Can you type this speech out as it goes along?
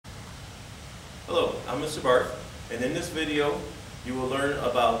Hello, I'm Mr. Barth, and in this video you will learn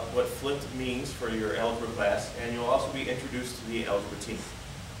about what flipped means for your algebra class, and you'll also be introduced to the algebra team.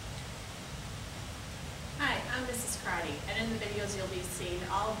 Hi, I'm Mrs. Crotty, and in the videos you'll be seeing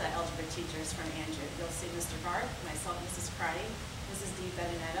all of the algebra teachers from Andrew. You'll see Mr. Barth, myself, Mrs. Crotty, Mrs. D.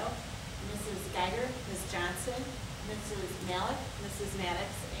 Benedetto, Mrs. Geiger, Ms. Johnson, Mrs. Malik, Mrs.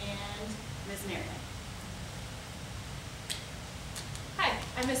 Maddox, and Ms. Marion. Hi,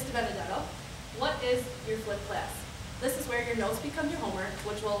 I'm Mr. Benedetto. What is your flipped class? This is where your notes become your homework,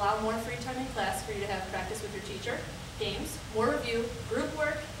 which will allow more free time in class for you to have practice with your teacher, games, more review, group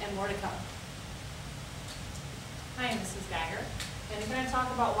work, and more to come. Hi, I'm Mrs. Geiger, and if I'm going to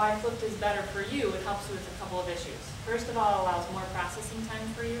talk about why flipped is better for you, it helps you with a couple of issues. First of all, it allows more processing time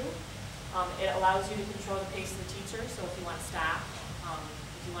for you. It allows you to control the pace of the teacher, so if you want to stop,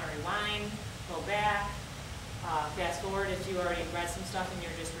 if you want to rewind, go back, fast forward if you already read some stuff and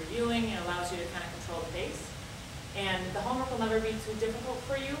you're just reviewing, it allows you to kind of control the pace. And the homework will never be too difficult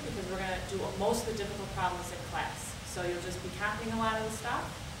for you because we're going to do most of the difficult problems in class. So you'll just be copying a lot of the stuff,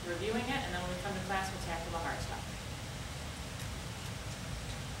 reviewing it, and then when we come to class, we'll tackle the hard stuff.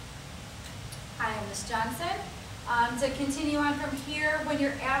 Hi, I'm Ms. Johnson. To continue on from here, when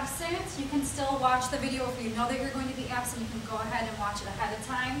you're absent, you can still watch the video. If you know that you're going to be absent, you can go ahead and watch it ahead of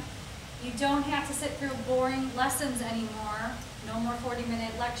time. You don't have to sit through boring lessons anymore. No more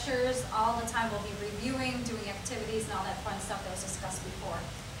 40-minute lectures. All the time we'll be reviewing, doing activities, and all that fun stuff that was discussed before.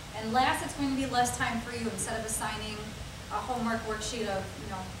 And last, it's going to be less time for you. Instead of assigning a homework worksheet of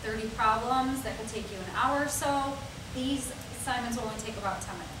 30 problems that could take you an hour or so, these assignments will only take about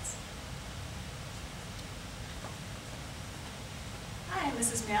 10 minutes. Hi, I'm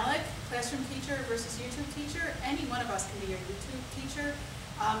Mrs. Malik, classroom teacher versus YouTube teacher. Any one of us can be your YouTube teacher,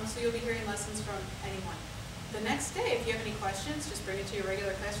 so you'll be hearing lessons from anyone. The next day, if you have any questions, just bring it to your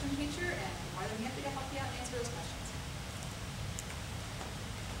regular classroom teacher, and I'm more than happy to help you out and answer those questions.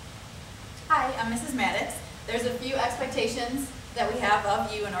 Hi, I'm Mrs. Maddox. There's a few expectations that we have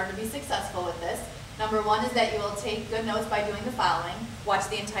of you in order to be successful with this. Number one is that you will take good notes by doing the following. Watch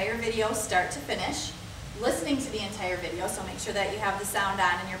the entire video start to finish. Listening to the entire video, so make sure that you have the sound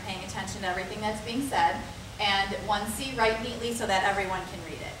on and you're paying attention to everything that's being said. And 1C, write neatly so that everyone can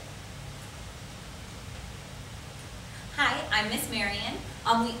read it. Hi, I'm Miss Marion.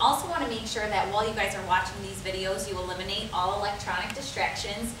 We also want to make sure that while you guys are watching these videos, you eliminate all electronic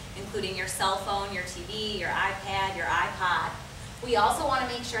distractions, including your cell phone, your TV, your iPad, your iPod. We also want to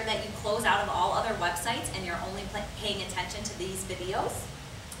make sure that you close out of all other websites and you're only paying attention to these videos.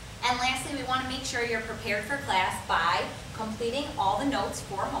 And lastly, we want to make sure you're prepared for class by completing all the notes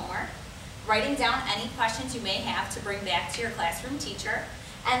for homework, writing down any questions you may have to bring back to your classroom teacher,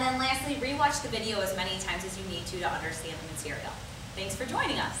 and then lastly, rewatch the video as many times as you need to understand the material. Thanks for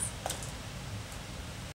joining us.